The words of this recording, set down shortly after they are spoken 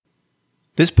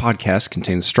This podcast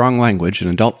contains strong language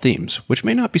and adult themes, which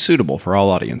may not be suitable for all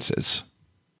audiences.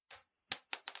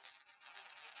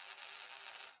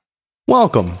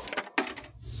 Welcome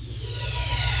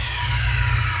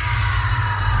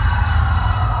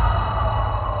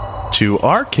to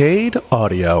Arcade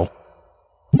Audio.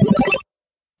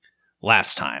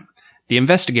 Last time, the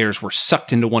investigators were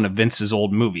sucked into one of Vince's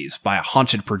old movies by a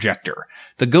haunted projector.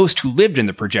 The ghost who lived in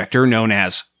the projector, known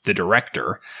as the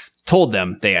director, told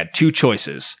them they had two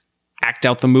choices: act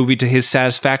out the movie to his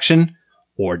satisfaction,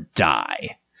 or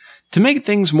die. To make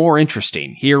things more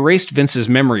interesting, he erased Vince's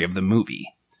memory of the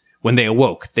movie. When they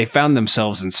awoke, they found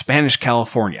themselves in Spanish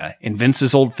California in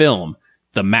Vince's old film,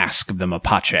 The Mask of the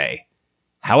Mapache.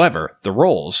 However, the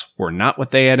roles were not what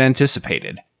they had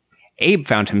anticipated. Abe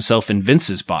found himself in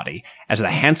Vince's body as a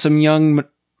handsome young...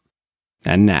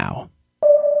 And now...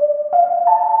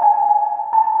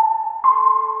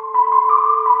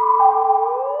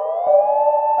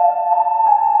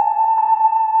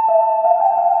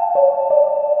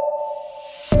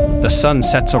 The sun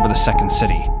sets over the second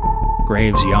city.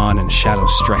 Graves yawn and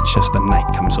shadows stretch as the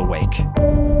night comes awake.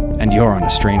 And you're on a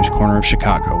strange corner of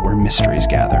Chicago where mysteries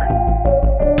gather.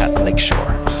 At Lakeshore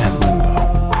and Limbo.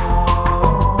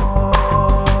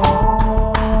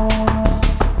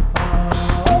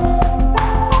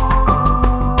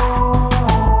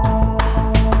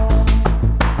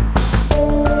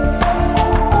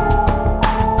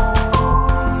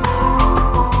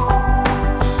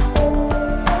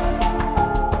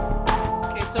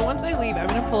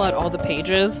 All the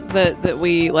pages that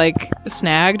we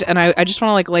snagged, and I just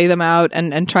want to lay them out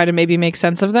and try to maybe make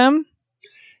sense of them.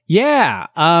 Yeah.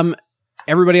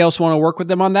 Everybody else want to work with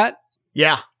them on that?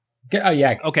 Yeah. Oh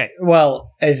yeah. Okay.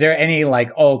 Well, is there any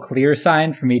all clear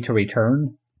sign for me to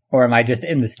return, or am I just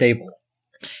in the stable?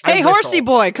 Hey, horsey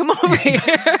boy, come over here.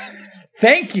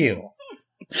 Thank you.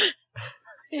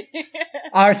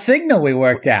 Our signal we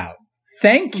worked out.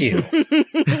 Thank you.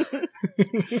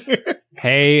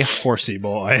 Hey, horsey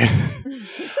boy.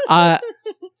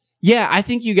 Yeah, I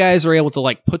think you guys are able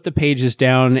to put the pages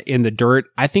down in the dirt.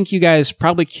 I think you guys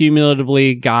probably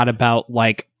cumulatively got about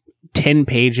 10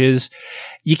 pages.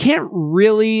 You can't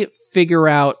really figure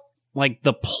out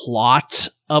the plot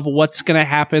of what's going to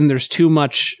happen. There's too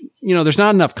much, there's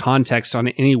not enough context on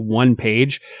any one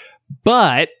page,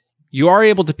 but you are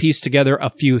able to piece together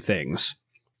a few things.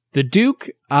 The Duke,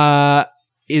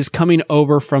 is coming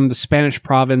over from the Spanish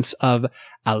province of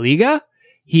Aliga.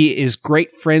 He is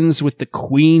great friends with the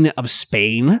Queen of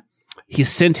Spain. He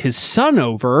sent his son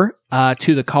over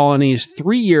to the colonies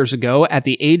 3 years ago at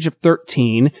the age of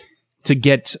 13 to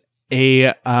get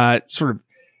a sort of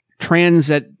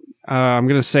I'm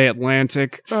going to say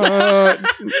Atlantic.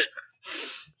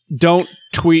 Don't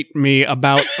tweet me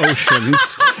about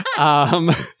oceans.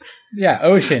 Yeah,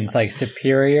 oceans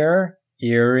Superior,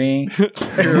 Erie,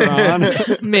 Huron,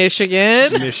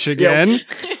 Michigan.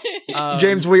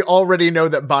 James, we already know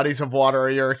that bodies of water are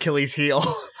your Achilles heel.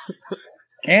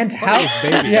 And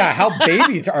how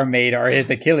babies are made are his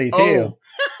Achilles heel.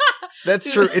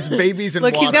 That's true. It's babies and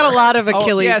Look, water. he's got a lot of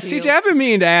Achilles yeah, heel. CJ, I've been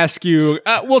meaning to ask you.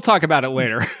 We'll talk about it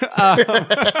later.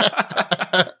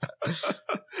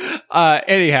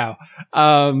 Anyhow,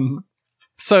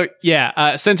 so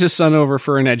yeah, sent his son over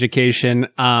for an education.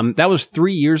 That was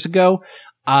 3 years ago.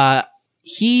 The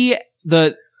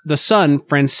son,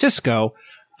 Francisco,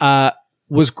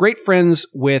 was great friends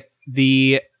with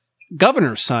the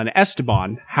governor's son,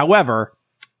 Esteban. However,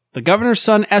 the governor's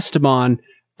son, Esteban,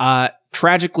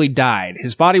 tragically died.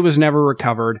 His body was never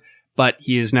recovered, but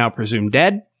he is now presumed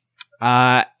dead.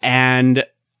 And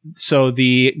so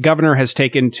the governor has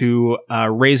taken to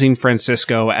raising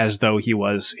Francisco as though he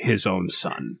was his own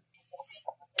son.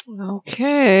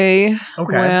 Okay.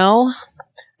 Well,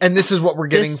 and this is what we're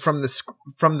getting from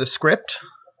the script.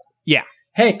 Yeah.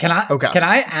 Hey, can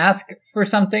I ask for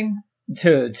something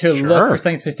to Sure. look for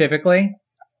something specifically?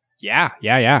 Yeah.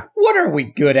 What are we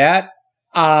good at?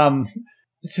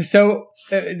 So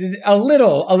a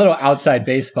little outside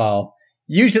baseball.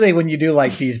 Usually when you do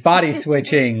these body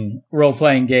switching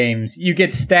role-playing games, you get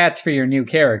stats for your new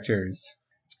characters.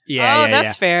 Yeah.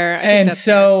 That's fair. And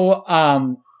so,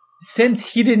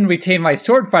 since he didn't retain my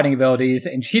sword fighting abilities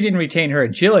and she didn't retain her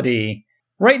agility,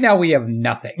 right now we have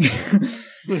nothing.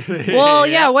 Well,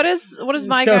 yeah. What is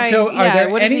my guy?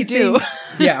 What does he do?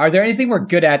 Are there anything we're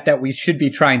good at that we should be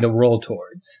trying to roll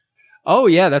towards? Oh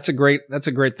yeah, that's a great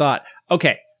thought.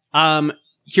 Okay.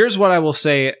 Here's what I will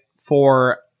say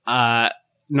for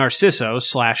Narciso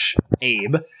 /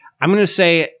 Abe. I'm going to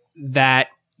say that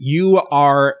you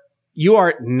are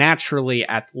naturally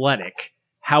athletic,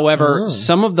 However,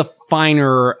 some of the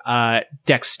finer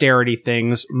dexterity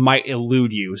things might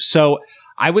elude you. So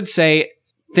I would say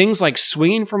things like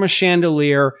swinging from a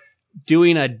chandelier,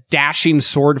 doing a dashing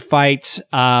sword fight,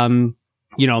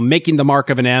 making the mark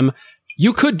of an M.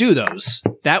 You could do those.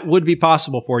 That would be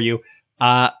possible for you.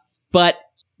 But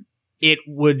it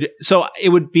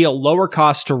would be a lower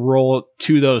cost to roll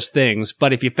to those things.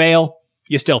 But if you fail,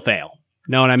 you still fail.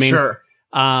 Know what I mean? Sure.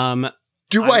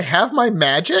 Do I have my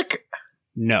magic?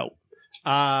 No.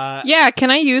 Yeah,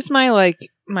 can I use my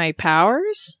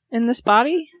powers in this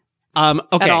body?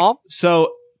 Okay. At all?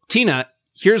 So, Tina,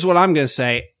 here's what I'm going to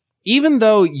say. Even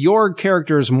though your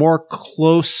character is more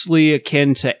closely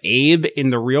akin to Abe in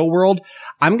the real world,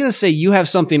 I'm going to say you have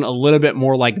something a little bit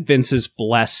more like Vince's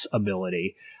bless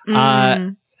ability.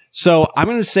 So I'm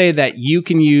going to say that you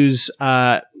can use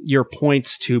your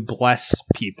points to bless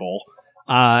people.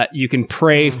 You can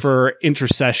pray for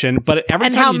intercession, but every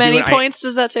and time how you many do it, points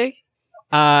does that take?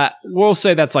 We'll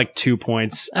say that's like 2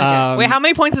 points. Okay. Wait, how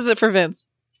many points is it for Vince?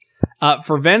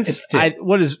 For Vince, It's 2.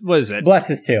 what is it? Bless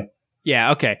is 2.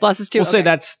 Yeah, okay. Bless is 2. We'll say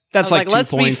that's I was like 2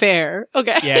 let's points. be fair.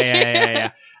 Okay.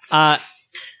 Yeah.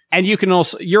 And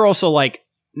you're also like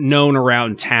known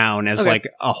around town as like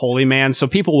a holy man, so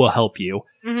people will help you.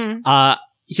 Mm-hmm.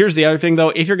 Here's the other thing, though.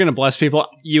 If you're going to bless people,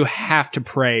 you have to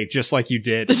pray just like you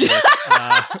did.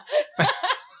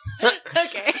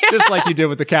 Okay. Just like you did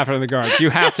with the captain of the guards. You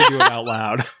have to do it out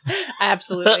loud.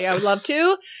 Absolutely. I would love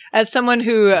to. As someone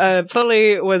who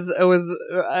fully was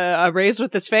raised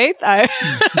with this faith, I'm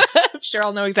sure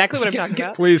I'll know exactly what I'm talking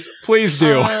about. Please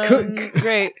do.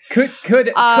 Great.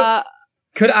 Could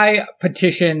I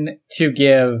petition to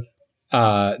give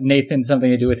Nathan something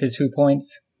to do with his 2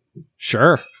 points?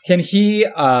 Sure. Can he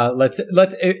let's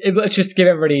just give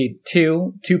everybody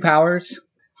two powers?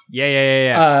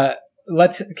 Yeah.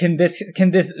 Can this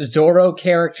Zorro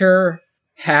character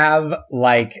have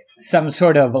like some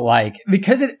sort of like,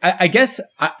 because I guess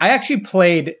I actually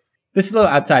played, this is a little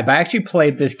outside, but I actually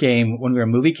played this game when we were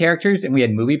movie characters and we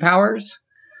had movie powers.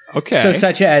 Okay. So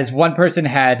such as one person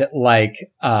had like,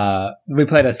 we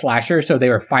played a slasher, so they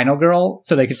were Final Girl,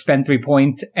 so they could spend 3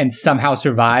 points and somehow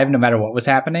survive no matter what was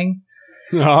happening.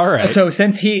 All right. So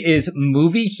since he is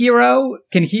movie hero,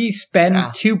 can he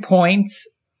spend 2 points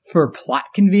for plot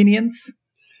convenience?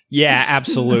 Yeah,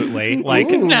 absolutely. Like,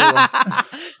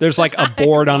 there's like a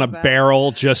board on a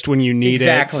barrel just when you need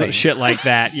it. So shit like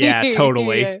that. Yeah,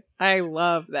 totally. I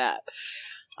love that.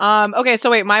 Okay,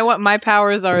 so wait, my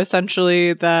powers are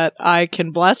essentially that I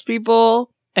can bless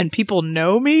people and people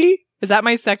know me. Is that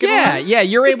my second one? Yeah,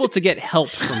 you're able to get help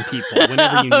from people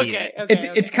whenever you need it.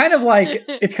 It's kind of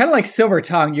like Silver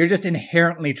Tongue. You're just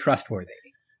inherently trustworthy.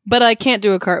 But I can't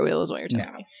do a cartwheel, is what you're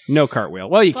telling me. No cartwheel.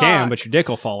 Well, you can, but your dick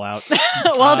will fall out.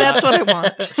 Well, that's what I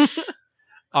want.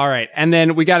 All right, and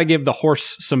then we got to give the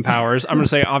horse some powers. I'm going to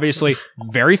say, obviously,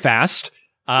 very fast,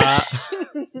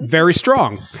 very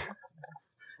strong.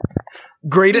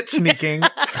 Great at sneaking.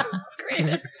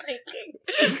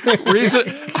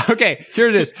 Okay, here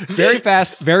it is. Very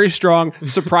fast, very strong,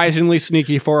 surprisingly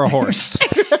sneaky for a horse.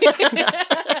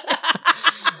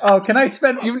 Oh, can I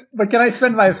spend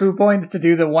my 2 points to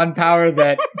do the one power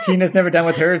that Tina's never done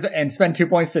with hers and spend 2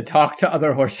 points to talk to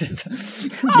other horses?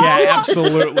 Yeah,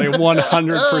 absolutely.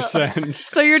 100%.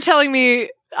 So you're telling me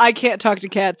I can't talk to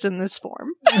cats in this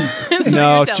form?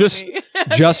 No, just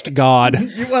God.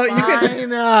 You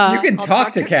can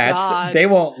talk to cats. God. They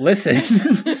won't listen.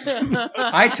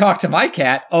 I talk to my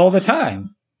cat all the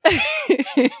time.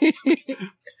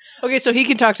 Okay, so he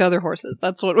can talk to other horses.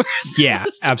 That's what we're saying. Yeah,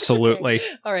 absolutely. Okay.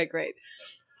 All right, great.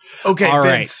 Okay, all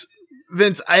Vince. Right.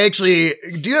 Vince,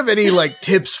 do you have any like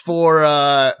tips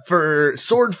for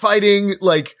sword fighting?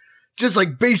 Like just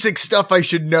like basic stuff I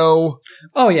should know?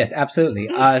 Oh yes, absolutely.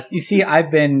 You see, I've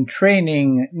been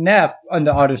training Neff on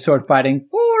the art of sword fighting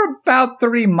for about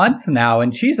 3 months now,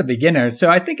 and she's a beginner. So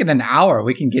I think in an hour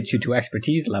we can get you to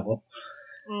expertise level.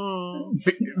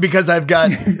 Because I've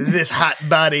got this hot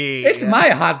body. It's my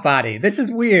hot body. This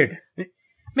is weird.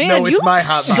 Man, no, it's my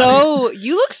hot body.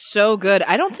 You look so good.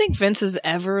 I don't think Vince has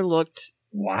ever looked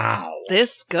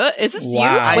this good. Is this you?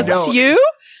 Was this you?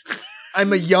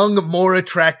 I'm a young, more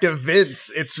attractive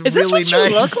Vince. It's is really this nice.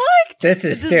 what you look like? This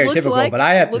is stereotypical, but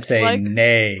I have to say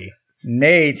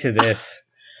nay to this.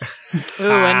 Ooh,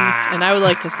 and I would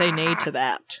like to say nay to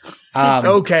that.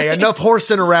 Okay, enough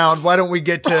horsing around. Why don't we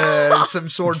get to some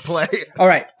sword play? All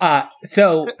right.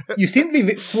 So you seem to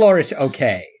be flourish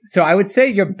okay. So I would say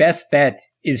your best bet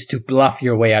is to bluff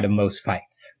your way out of most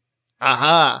fights.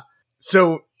 Aha.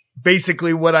 So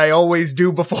basically what I always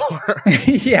do before.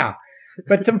 Yeah.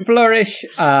 But some flourish,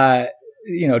 try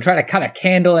to cut a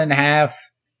candle in half,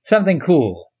 something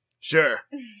cool. Sure.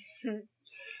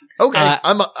 Okay,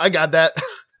 I got that.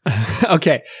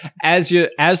 Okay, as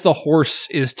the horse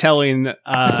is telling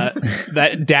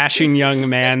that dashing young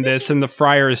man this, and the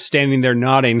friar is standing there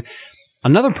nodding,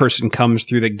 another person comes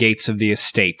through the gates of the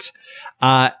estate.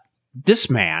 This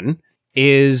man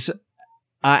is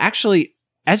actually,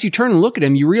 as you turn and look at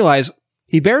him, you realize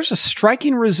he bears a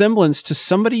striking resemblance to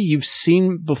somebody you've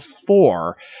seen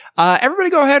before. Everybody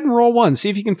go ahead and roll one. See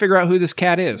if you can figure out who this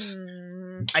cat is.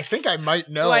 I think I might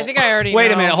know. Oh, I think I already Wait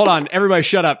know. a minute. Hold on. Everybody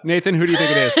shut up. Nathan, who do you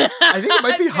think it is? I think it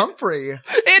might be Humphrey.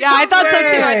 I thought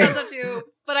so too.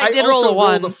 But I did roll also a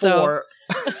 1, rolled a 4.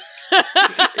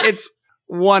 It's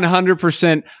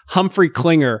 100% Humphrey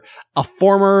Klinger, a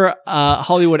former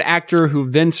Hollywood actor who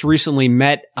Vince recently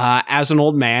met as an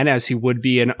old man, as he would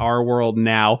be in our world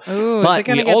now. Ooh, But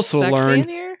we also learned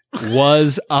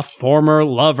was a former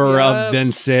lover of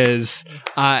Vince's.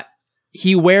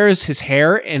 He wears his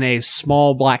hair in a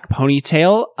small black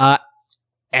ponytail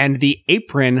and the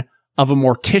apron of a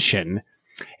mortician,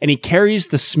 and he carries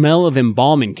the smell of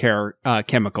embalming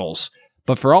chemicals.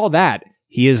 But for all that,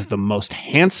 he is the most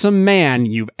handsome man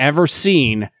you've ever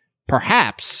seen,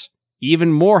 perhaps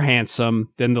even more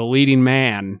handsome than the leading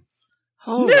man.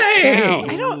 Holy cow.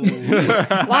 I don't.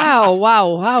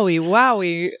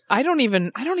 Wowie. I don't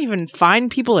even find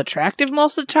people attractive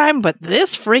most of the time, but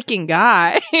this freaking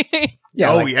guy.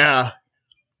 Yeah. Yeah.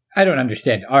 I don't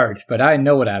understand art, but I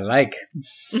know what I like.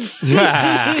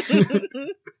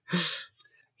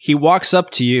 He walks up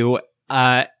to you,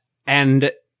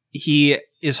 and he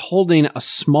is holding a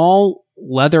small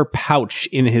leather pouch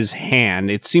in his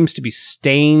hand. It seems to be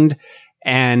stained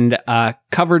and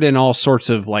covered in all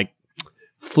sorts of like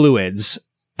fluids,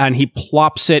 and he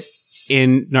plops it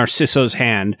in Narcisso's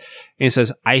hand, and he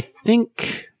says, I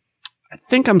think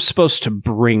I'm supposed to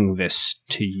bring this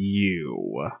to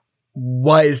you.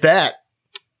 Why is that?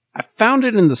 I found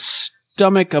it in the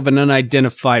stomach of an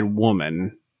unidentified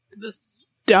woman. The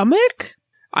stomach?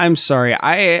 I'm sorry,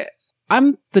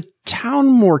 I'm the town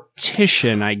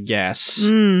mortician, I guess.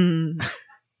 You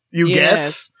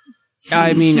guess?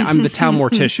 I mean, I'm the town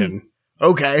mortician.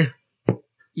 Okay.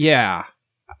 Yeah.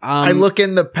 I look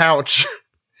in the pouch.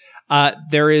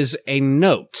 There is a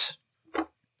note.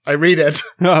 I read it.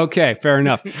 Okay, fair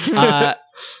enough.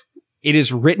 It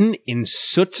is written in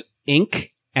soot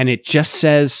ink, and it just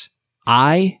says,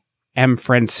 I am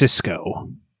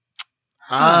Francisco.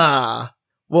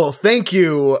 Well, thank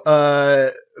you,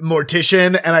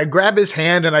 mortician. And I grab his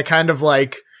hand and I kind of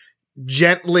like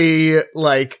gently,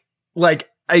 like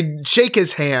I shake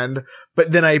his hand,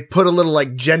 but then I put a little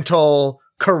like gentle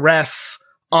caress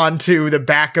onto the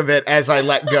back of it as I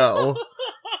let go.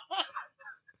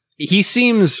 He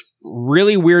seems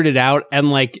really weirded out,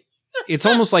 and like it's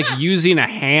almost like using a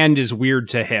hand is weird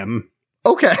to him.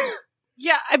 Okay.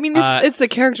 Yeah, I mean, it's the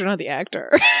character, not the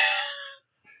actor.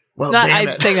 Well, damn I'm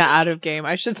it. saying that out of game,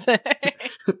 I should say.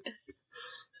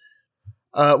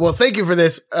 Well, thank you for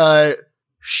this.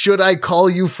 Should I call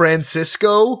you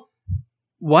Francisco?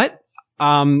 What?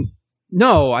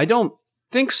 No, I don't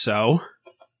think so.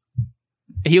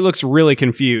 He looks really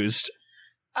confused.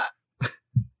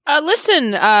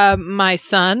 Listen, my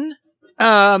son.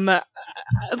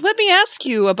 Let me ask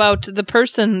you about the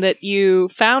person that you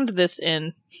found this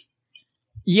in.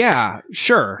 Yeah,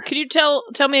 sure. Could you tell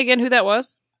me again who that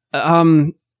was?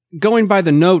 Going by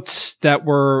the notes that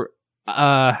were,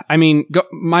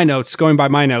 my notes, going by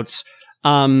my notes,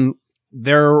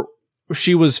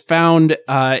 she was found,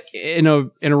 in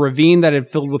a ravine that had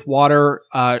filled with water.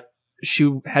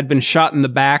 She had been shot in the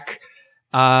back,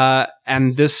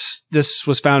 and this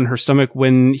was found in her stomach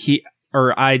when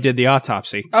I did the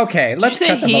autopsy. Okay, let's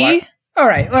cut the malarkey. All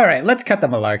right, let's cut the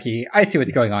malarkey. I see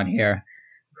what's going on here.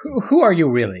 Who are you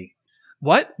really?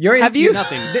 What? Have you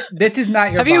nothing? This is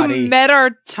not your body. Have you met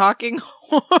our talking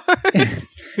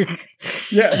horse?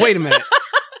 Yeah. Wait a minute.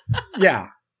 Yeah.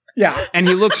 And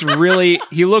he looks really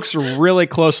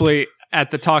closely at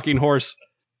the talking horse,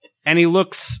 and he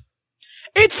looks.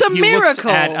 It's a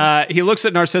miracle. He looks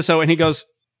at Narcisso and he goes,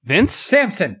 Vince?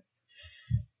 Samson.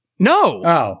 No.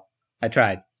 Oh, I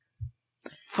tried.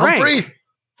 Frank.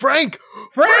 Frank.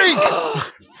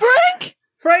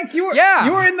 Frank, you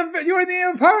were in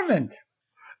the apartment.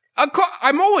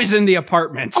 I'm always in the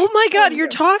apartment. Oh my god, you're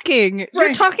talking. Frank.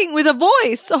 You're talking with a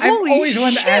voice. Holy shit. I've always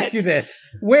wanted to ask you this.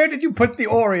 Where did you put the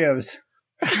Oreos?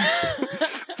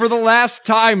 For the last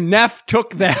time, Neff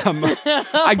took them.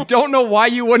 I don't know why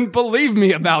you wouldn't believe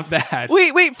me about that.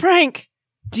 Wait, Frank.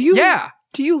 Do you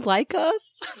like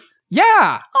us?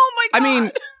 Yeah. Oh my god. I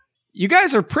mean, you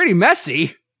guys are pretty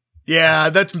messy. Yeah,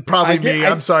 that's probably me.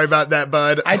 I'm sorry about that,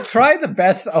 bud. I try the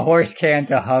best a horse can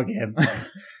to hug him.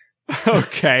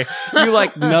 Okay. You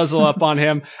like nuzzle up on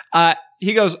him.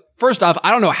 He goes, first off,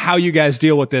 I don't know how you guys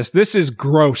deal with this. This is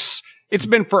gross. It's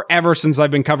been forever since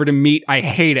I've been covered in meat. I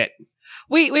hate it.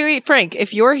 Wait, Frank,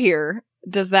 if you're here,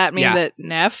 does that mean Yeah. that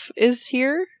Neff is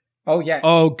here? Oh, yeah.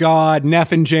 Oh God,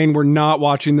 Neff and Jane were not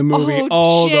watching the movie.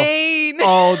 Jane.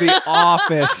 The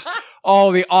Office.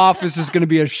 Oh, The Office is going to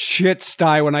be a shit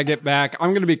sty when I get back.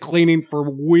 I'm going to be cleaning for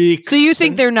weeks. So you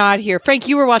think they're not here? Frank,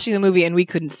 you were watching the movie and we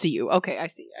couldn't see you. Okay, I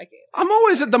see. I get it. I'm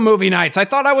always at the movie nights. I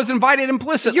thought I was invited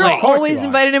implicitly. You're course always you are.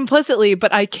 invited implicitly,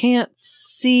 but I can't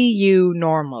see you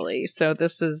normally. So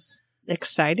this is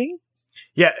exciting.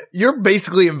 Yeah, you're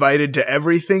basically invited to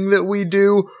everything that we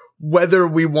do, whether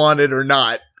we want it or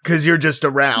not, because you're just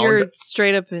around. You're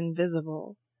straight up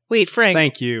invisible. Wait, Frank.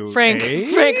 Thank you. Frank,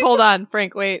 Abe. Frank, hold on.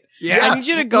 Frank, wait. Yeah. I need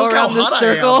you to go Look how around the hot I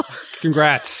circle.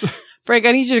 Congrats. Frank,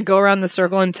 I need you to go around the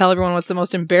circle and tell everyone what's the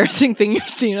most embarrassing thing you've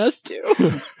seen us do.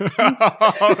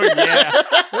 Oh, yeah.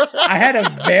 I had a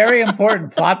very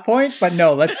important plot point, but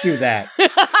no, let's do that.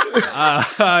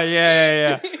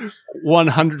 Yeah.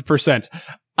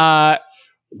 100%.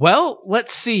 Well,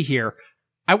 let's see here.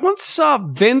 I once saw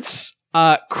Vince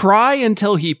cry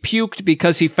until he puked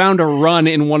because he found a run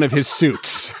in one of his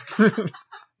suits.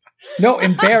 No,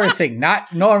 embarrassing,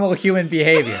 not normal human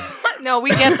behavior. No, we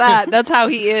get that. That's how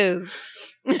he is.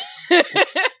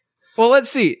 Well, let's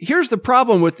see. Here's the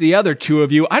problem with the other two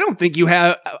of you. I don't think you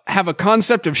have a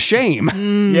concept of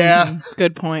shame. Yeah.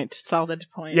 Good point. Solid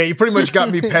point. Yeah, you pretty much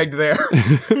got me pegged there.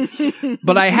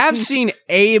 But I have seen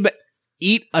Abe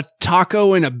eat a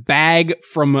taco in a bag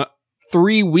from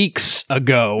 3 weeks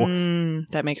ago.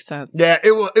 That makes sense. Yeah,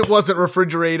 it wasn't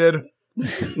refrigerated.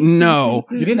 No.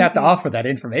 You didn't have to offer that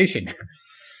information.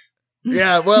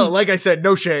 Yeah, well, like I said,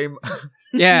 no shame.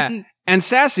 Yeah. And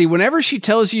Sassy, whenever she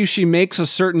tells you she makes a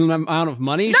certain amount of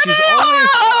money, she's Whoa, always...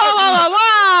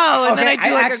 whoa, and then Okay, I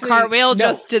do like actually- a cartwheel no.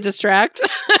 just to distract.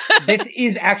 This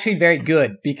is actually very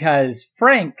good because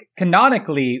Frank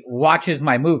canonically watches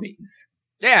my movies.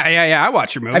 Yeah. I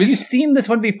watch your Have you movies. seen this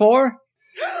one before?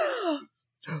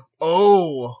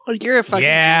 Oh. You're a fucking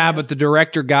Yeah, genius. but the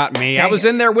director got me. I Dang was it.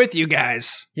 in there with you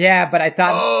guys. Yeah, but I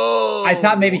thought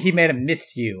Oh. maybe he made him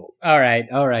miss you. All right,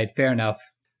 fair enough.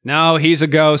 No, he's a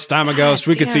ghost. I'm a ghost.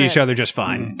 We could damn see it. each other just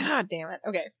fine. God damn it.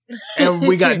 Okay. And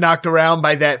we got knocked around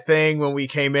by that thing when we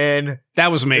came in.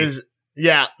 That was me.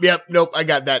 Nope, I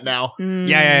got that now.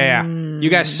 Yeah. You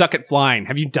guys suck at flying.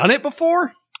 Have you done it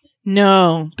before?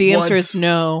 No. The answer Once. is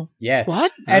no. Yes.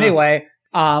 What? Anyway,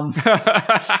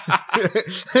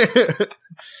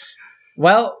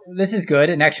 well, this is good.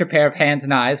 An extra pair of hands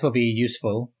and eyes will be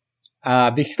useful.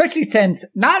 Especially since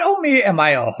not only am I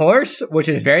a horse, which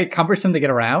is very cumbersome to get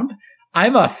around,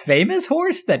 I'm a famous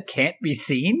horse that can't be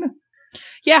seen.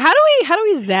 Yeah, how do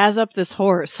we zazz up this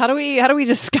horse? How do we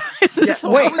disguise this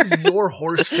Wait, horse? how is your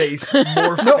horse face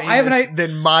more No, famous I have an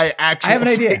than my actual I have an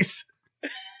idea. face?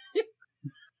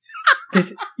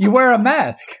 Because you wear a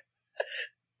mask.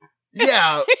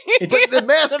 Yeah, but the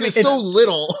mask is It's- so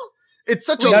little. It's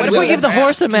such a What if we little give the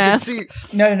horse a You can mask? see-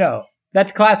 No.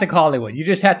 That's classic Hollywood. You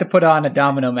just have to put on a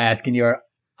domino mask and you're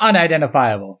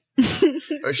unidentifiable.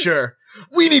 Sure.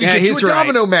 We need to Yeah, get you a he's right.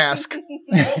 domino mask.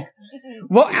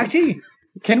 Well, actually,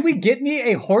 can we get me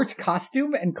a horse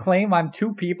costume and claim I'm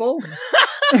two people?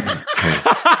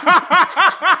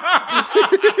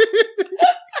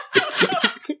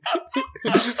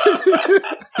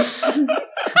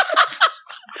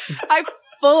 I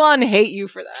full on hate you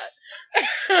for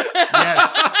that.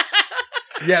 Yes.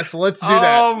 Yes, let's do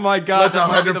that. Oh my god.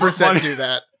 Let's 100% do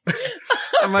that.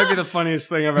 That might be the funniest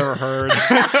thing I've ever heard.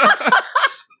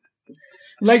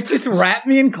 Like, just wrap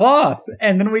me in cloth,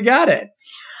 and then we got it.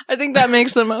 I think that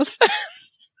makes the most sense.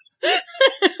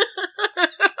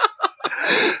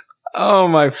 Oh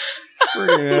my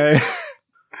freaking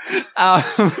I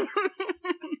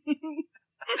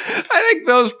think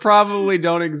those probably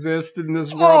don't exist in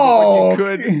this world. Oh, But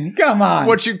what you could come on.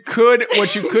 what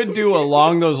you could do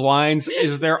along those lines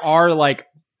is there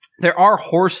are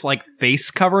horse like face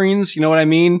coverings, you know what I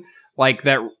mean? Like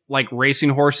that like racing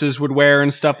horses would wear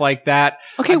and stuff like that.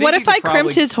 Okay, I what think if you I could crimped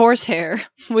probably- his horse hair?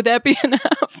 Would that be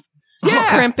enough? Just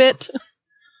Yeah. crimp it.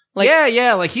 Like-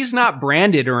 yeah, like he's not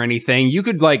branded or anything. You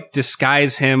could like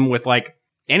disguise him with like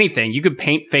anything. You could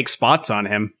paint fake spots on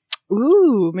him.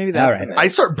 Ooh, maybe that's All right. it. I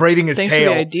start braiding his Thanks for the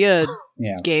tail. idea,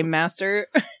 Yeah. Game Master.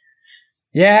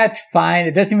 Yeah, it's fine.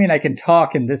 It doesn't mean I can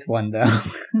talk in this one, though.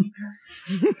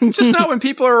 Just not when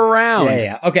people are around.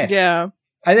 Yeah. Okay. Yeah.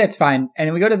 I think it's fine. And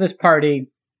then we go to this party.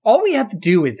 All we have to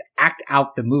do is act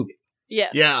out the movie.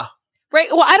 Yes. Yeah. Right.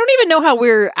 Well, I don't even know how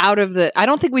we're out of the. I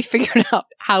don't think we figured out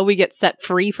how we get set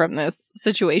free from this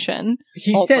situation.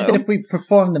 He Also. said that if we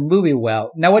perform the movie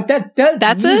well. Now, what that does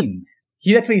That's mean,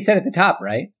 that's what he said at the top,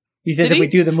 right? He says Did if he? we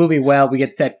do the movie well, we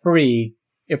get set free.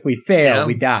 If we fail, Yeah.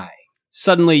 we die.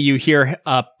 Suddenly you hear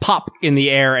a pop in the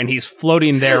air and he's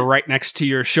floating there right next to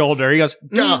your shoulder. He goes,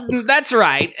 that's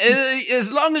right.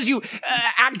 As long as you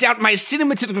act out my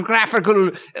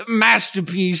cinematographical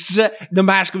masterpiece, The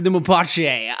Mask of the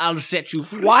Mapache, I'll set you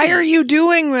free. Why are you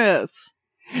doing this?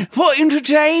 For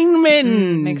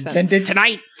entertainment. Makes sense. Then did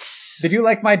Tonight. you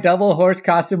like my double horse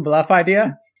costume bluff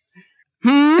idea?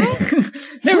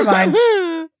 Never mind.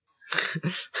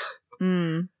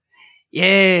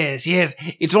 Yes.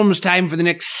 It's almost time for the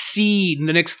next scene,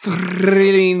 the next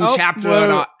thrilling Oh, chapter we're-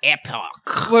 of our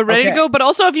epoch. We're ready Okay. to go, but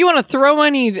also if you want to throw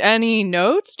any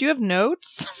notes, do you have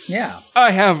notes? Yeah.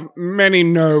 I have many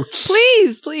notes.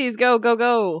 Please,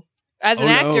 go. As an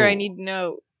Oh, actor, no. I need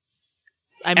notes.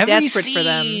 I'm Every desperate for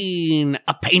them. scene,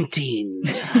 a painting.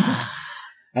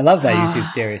 I love that YouTube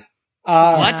series.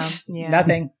 What? Yeah.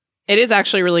 Nothing. It is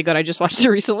actually really good. I just watched it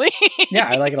recently. Yeah,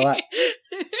 I like it a lot.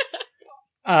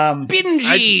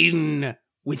 Binging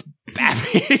with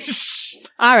Babish.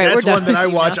 All right, That's we're one done that I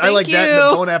with you watch. now. I like Thank that and the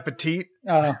you. Bon Appetit.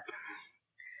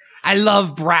 I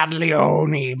love Brad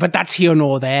Leone, but that's here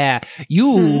nor there.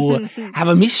 You have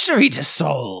a mystery to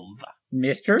solve.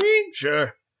 Mystery?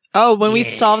 Sure. Oh, when we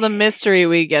Yes. solve the mystery,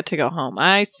 we get to go home.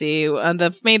 I see.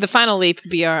 And may the final leap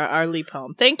be our leap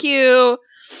home. Thank you.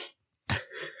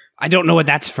 I don't know what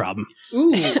that's from.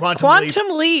 Ooh.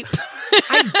 Quantum leap.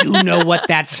 I do know what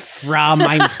that's from.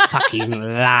 I'm fucking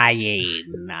lying.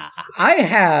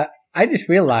 I just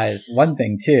realized one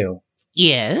thing too.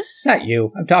 Yes? Not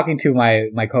you. I'm talking to my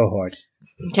cohort.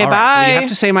 Okay, All right, bye. well, you have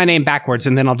to say my name backwards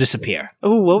and then I'll disappear.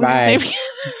 Oh, what was Bye. his name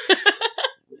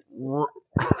again?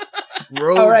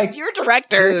 All right. It's your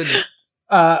director.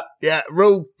 Yeah,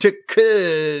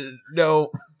 no.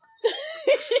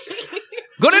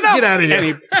 Good enough! Get out of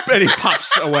here. And he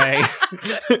pops away.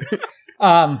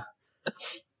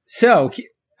 So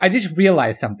I just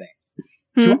realized something.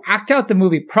 To act out the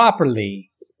movie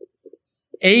properly,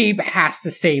 Abe has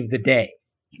to save the day.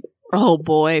 Oh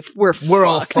boy, we're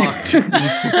All fucked.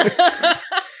 fucked.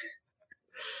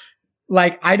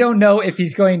 Like, I don't know if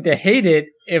he's going to hate it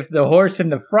if the horse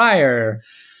and the friar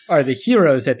are the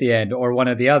heroes at the end, or one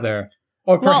or the other.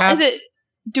 Or perhaps Well,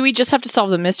 do we just have to solve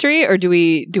the mystery, or do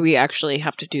we actually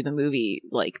have to do the movie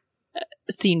like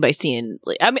scene by scene?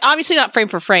 Like, I mean, obviously not frame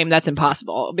for frame. That's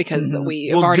impossible because Mhm. we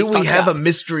have Well, already do we fucked have up. a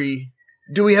mystery?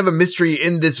 Do we have a mystery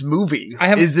in this movie? I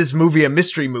have- Is this movie a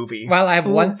mystery movie? Well, I have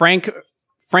one.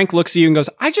 Frank looks at you and goes,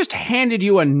 I just handed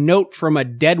you a note from a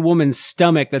dead woman's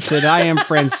stomach that said, I am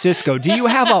Francisco. Do you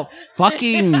have a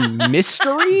fucking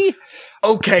mystery?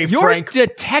 Okay, You're Frank.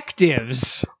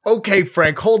 detectives. Okay,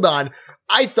 Frank, hold on.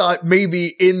 I thought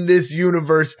maybe in this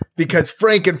universe, because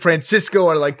Frank and Francisco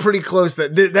are like pretty close,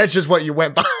 that's just what you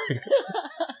went by.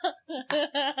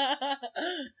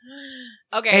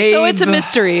 Okay, so it's a Abe.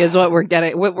 mystery, is what we're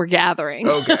gathering.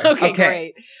 Okay. Okay, Okay.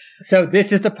 great. So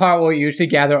this is the part where we usually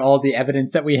gather all the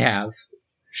evidence that we have.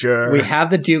 Sure. We have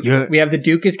the Duke. Yeah. We have the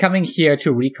Duke is coming here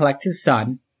to recollect his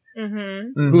son,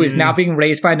 Mm-hmm. who is now being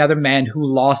raised by another man who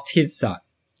lost his son.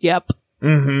 Yep.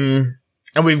 Mm-hmm.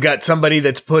 And we've got somebody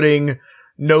that's putting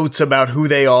notes about who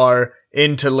they are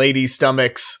into ladies'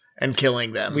 stomachs and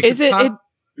killing them. We Is should it?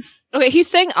 Okay, he's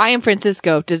saying I am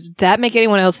Francisco. Does that make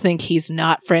anyone else think he's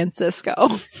not Francisco?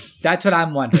 That's what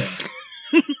I'm wondering.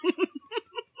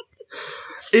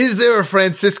 Is there a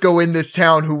Francisco in this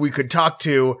town who we could talk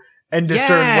to and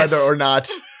discern Yes. whether or not?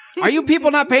 Are you people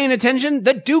not paying attention?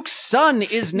 The Duke's son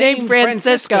is named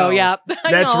Francisco. Yep.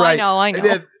 That's right. I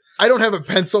know. I don't have a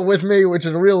pencil with me, which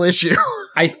is a real issue.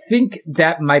 I think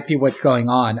that might be what's going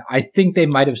on. I think they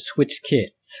might have switched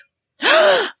kids.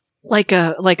 like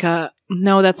a.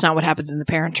 No, that's not what happens in The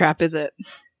Parent Trap, is it?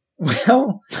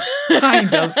 Well,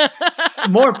 kind of.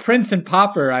 More Prince and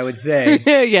Pauper, I would say.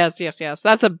 yes.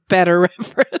 That's a better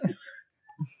reference.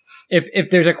 If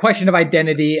there's a question of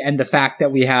identity and the fact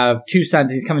that we have two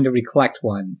sons, he's coming to recollect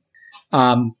one.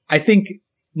 I think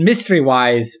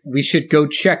mystery-wise, we should go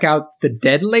check out the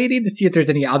dead lady to see if there's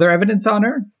any other evidence on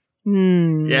her.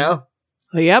 Yeah.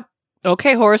 Yep.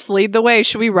 Okay, horse, lead the way.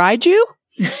 Should we ride you?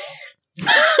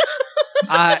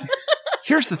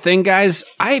 Here's the thing, guys.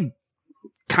 I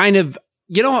kind of,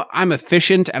 I'm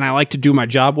efficient and I like to do my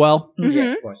job well. Mhm.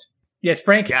 Yes, of course. Yes,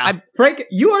 Frank. Yeah. Frank,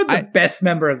 you are the best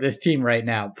member of this team right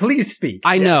now. Please speak.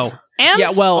 I know. And Yeah,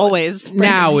 well, always.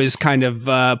 Now is kind of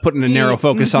putting a narrow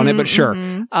focus on it, but sure.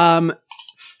 Mhm.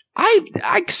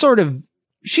 I sort of,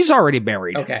 she's already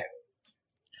buried. Okay.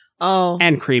 Oh.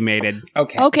 and cremated.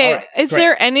 Okay. Okay. all right, Is great.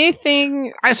 there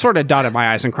anything? I sort of dotted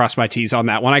my I's and crossed my T's on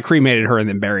that one. I cremated her and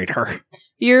then buried her.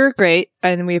 You're great,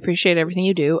 and we appreciate everything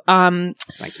you do.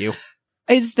 Thank you.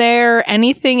 Is there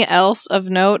anything else of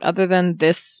note other than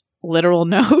this literal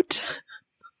note?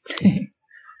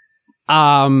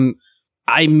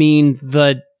 I mean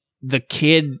the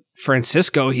kid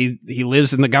Francisco, he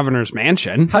lives in the governor's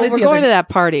mansion. How did We're the going other, to that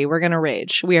party. We're gonna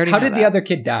rage. We already. How know did the that. other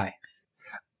kid die?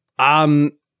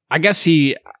 I guess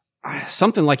he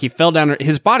something like he fell down.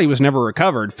 His body was never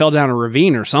recovered. Fell down a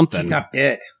ravine or something. He's not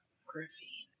dead.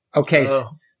 Okay, so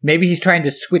Oh. maybe he's trying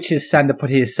to switch his son to put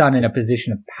his son in a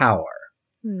position of power.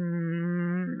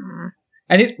 Hmm.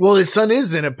 And it Well, his son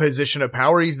is in a position of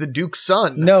power. He's the Duke's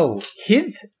son. no,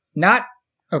 his not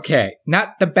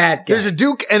not the bad guy. There's a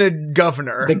Duke and a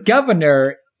governor. The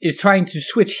governor is trying to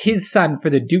switch his son for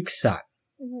the Duke's son,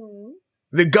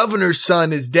 The governor's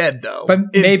son is dead, though. but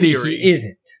in maybe theory. he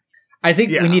isn't. I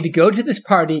think Yeah. we need to go to this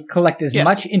party, collect as Yes.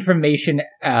 much information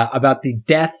about the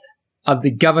death of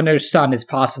the governor's son as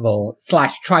possible.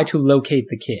 / try to locate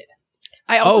the kid.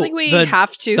 I also Oh, think we the-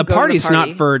 have to. The go party's to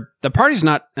the party. the party's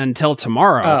not until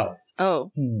tomorrow. Oh,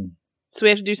 Oh, so we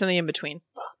have to do something in between.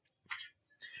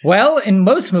 well, in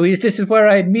most movies, this is where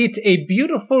I meet a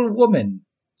beautiful woman.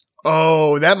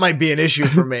 Oh, that might be an issue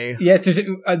for me. Yes,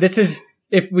 this is.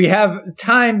 If we have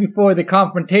time before the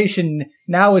confrontation,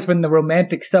 now is when the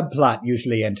romantic subplot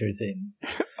usually enters in.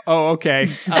 Oh, okay.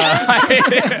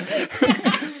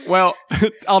 Well,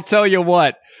 I'll tell you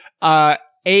what.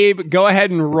 Abe, go ahead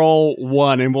and roll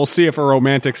 1, and we'll see if a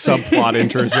romantic subplot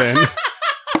enters in.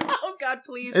 Oh God,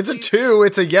 please! It's a 2.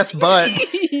 It's a yes, but.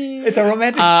 It's a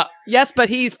romantic. Yes, but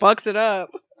he fucks it up.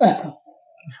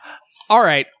 All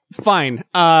right, fine.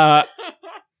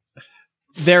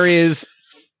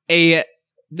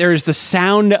 There's the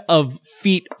sound of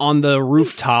feet on the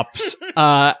rooftops,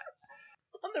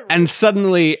 and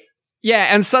suddenly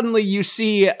you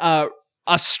see a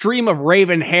stream of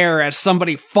raven hair as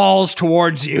somebody falls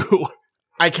towards you.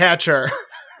 I catch her.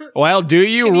 Well, do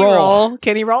you Can he roll? roll?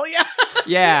 Can he roll? Yeah.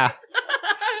 Yeah.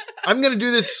 I'm going to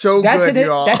do this so that's good,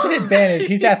 y'all. that's an advantage.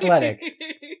 He's athletic.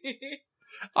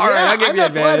 All right, Yeah, I'll give I'm you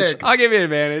advantage. athletic. I'll give you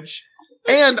advantage.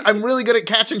 And I'm really good at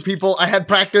catching people. I had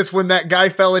practice when that guy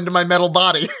fell into my metal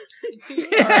body. All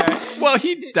right. Well,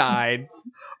 he died.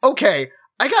 Okay,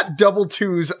 I got double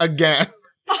 2s again.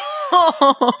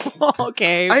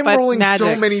 Okay, I'm but rolling so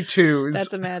magic. many 2s.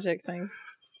 That's a magic thing.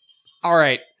 All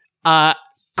right.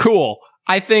 Cool.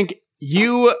 I think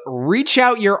you reach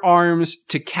out your arms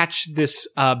to catch this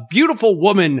beautiful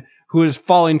woman who is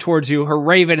falling towards you, her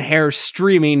raven hair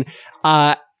streaming.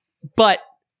 But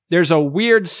there's a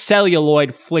weird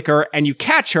celluloid flicker, and you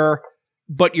catch her,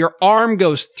 but your arm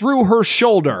goes through her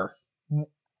shoulder.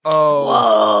 Oh.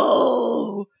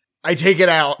 Whoa! I take it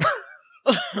out.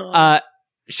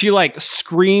 She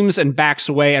screams and backs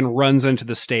away and runs into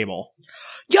the stable.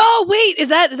 Yo, wait, is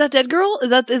that dead girl? Is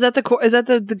that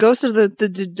the ghost of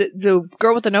the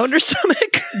girl with the note in her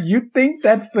stomach? You think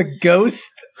that's the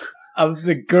ghost of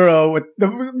the girl with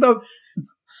the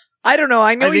I don't know.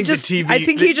 I know I think the TV I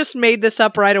think he just made this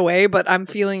up right away, but I'm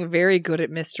feeling very good at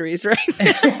mysteries right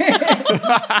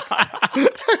now.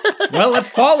 Well, let's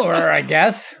follow her, I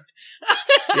guess.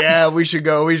 Yeah, we should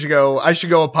go. I should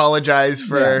go apologize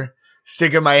for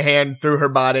sticking my hand through her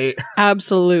body.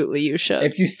 Absolutely, you should.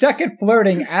 If you suck at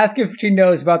flirting, ask if she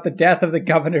knows about the death of the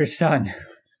governor's son.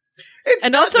 It's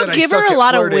And not also that I give suck her a at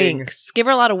lot flirting. of winks. Give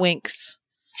her a lot of winks.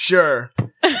 Sure.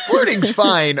 Flirting's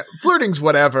fine. Flirting's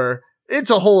whatever. It's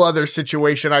a whole other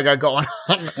situation I got going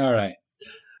on. All right.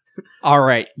 All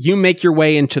right. You make your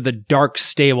way into the dark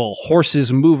stable.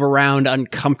 Horses move around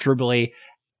uncomfortably.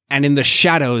 And in the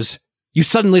shadows, you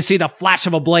suddenly see the flash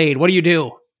of a blade. What do you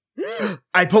do?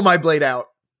 I pull my blade out.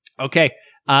 Okay.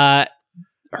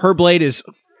 Her blade is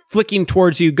flicking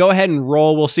towards you. Go ahead and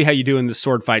roll. We'll see how you do in this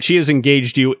sword fight. She has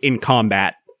engaged you in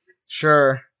combat.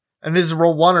 Sure. And this is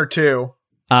roll 1 or 2.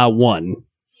 1.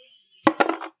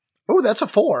 Oh, that's a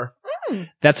 4.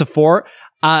 That's a 4.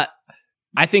 I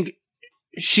think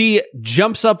she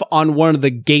jumps up on one of the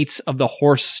gates of the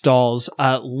horse stalls,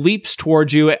 leaps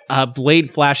towards you,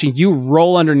 blade flashing. You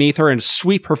roll underneath her and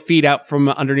sweep her feet out from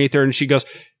underneath her, and she goes,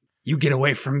 "You get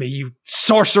away from me, you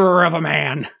sorcerer of a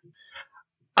man."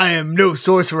 I am no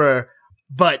sorcerer,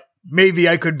 but maybe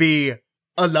I could be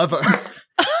a lover.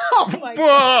 Oh my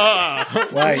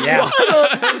god. Well, yeah.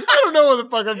 I don't know what the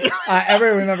fuck I'm doing. I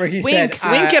remember he Wink.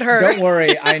 said, Wink at her. Don't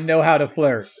worry, I know how to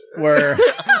flirt. Where,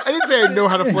 I didn't say I know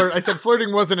how to flirt. I said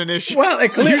flirting wasn't an issue. well,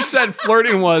 You said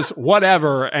flirting was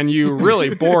whatever, and you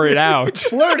really bore it out.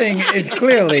 flirting is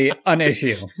clearly an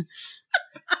issue.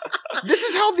 This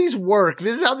is how these work.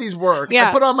 Yeah.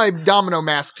 I put on my domino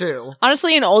mask too.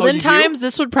 Honestly, in olden you do? times,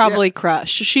 this would probably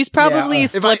crush. She's probably Yeah.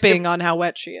 slipping on how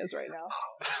wet she is right now.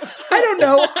 I don't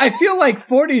know. I feel like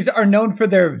 40s are known for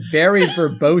their very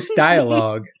verbose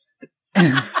dialogue.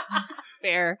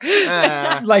 Fair.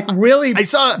 Like really, I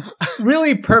saw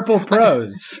really purple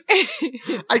prose.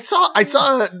 I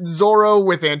saw Zorro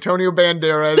with Antonio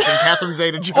Banderas and Catherine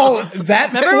Zeta-Jones. Oh, that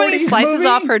Remember when he 40s slices movie?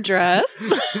 off her dress?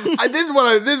 This is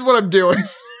what I'm doing.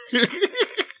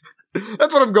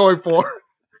 That's what I'm going for.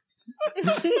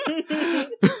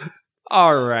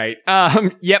 All right.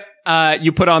 Yep.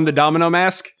 You put on the domino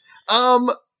mask?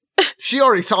 She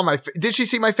already saw my did she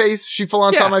see my face? She full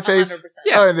on saw my face? 100%.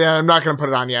 Yeah. Oh, yeah, I'm not going to put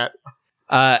it on yet.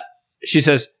 She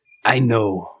says, I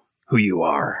know who you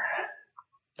are.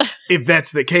 If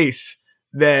that's the case,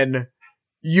 then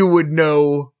you would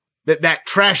know that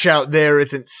trash out there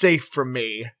isn't safe from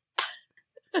me.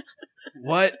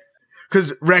 What?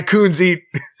 Because raccoons eat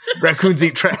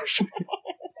trash.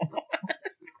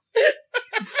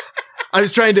 I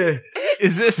was trying to...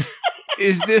 Is this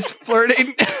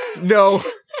flirting? No,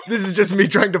 this is just me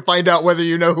trying to find out whether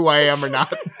you know who I am or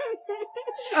not.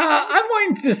 I'm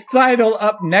going to sidle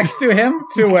up next to him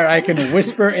to where I can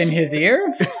whisper in his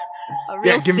ear. A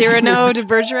real give me some Cyrano words. de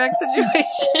Bergerac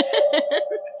situation.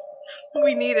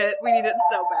 We need it. We need it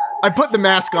so bad. I put the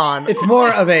mask on. It's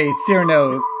more of a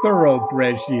Cyrano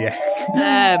thoroughbred.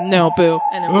 No, boo.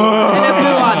 And a boo. And a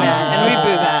boo on that. And we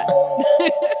boo that.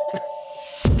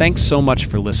 Thanks so much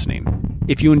for listening.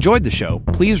 If you enjoyed the show,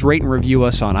 please rate and review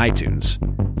us on iTunes.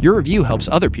 Your review helps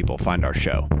other people find our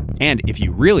show. And if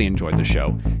you really enjoyed the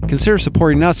show, consider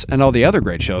supporting us and all the other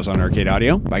great shows on Arcade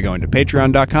Audio by going to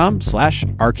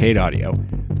patreon.com/arcadeaudio.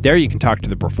 There you can talk to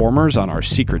the performers on our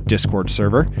secret Discord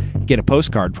server, get a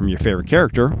postcard from your favorite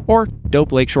character, or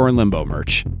dope Lakeshore and Limbo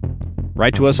merch.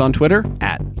 Write to us on Twitter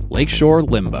at Lakeshore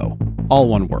Limbo, all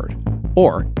one word,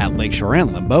 or at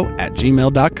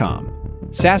lakeshoreandlimbo@gmail.com.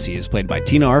 Sassy is played by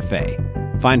Tina Arfey.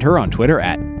 Find her on Twitter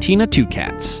at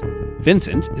Tina2Cats.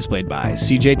 Vincent is played by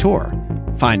CJ Tor.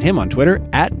 Find him on Twitter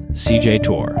at CJ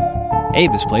Tor.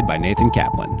 Abe is played by Nathan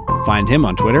Kaplan. Find him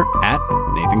on Twitter at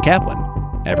Nathan Kaplan.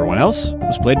 Everyone else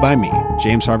was played by me,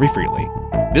 James Harvey Freely.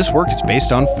 This work is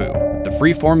based on Foo, the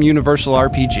freeform universal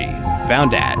RPG,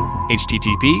 found at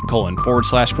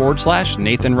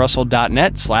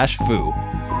http://nathanrussell.net/foo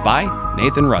by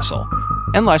Nathan Russell,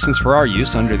 and licensed for our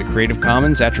use under the Creative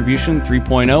Commons Attribution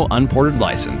 3.0 Unported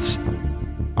license.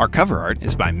 Our cover art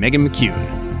is by Megan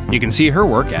McCune. You can see her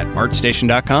work at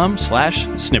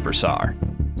artstation.com/snippersaw.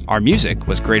 Our music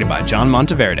was created by John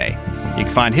Monteverde. You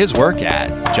can find his work at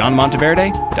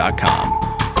johnmonteverde.com.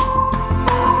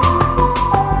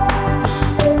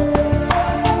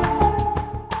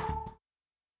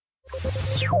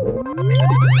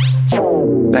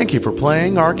 Thank you for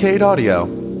playing Arcade Audio.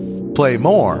 Play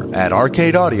more at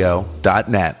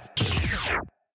arcadeaudio.net.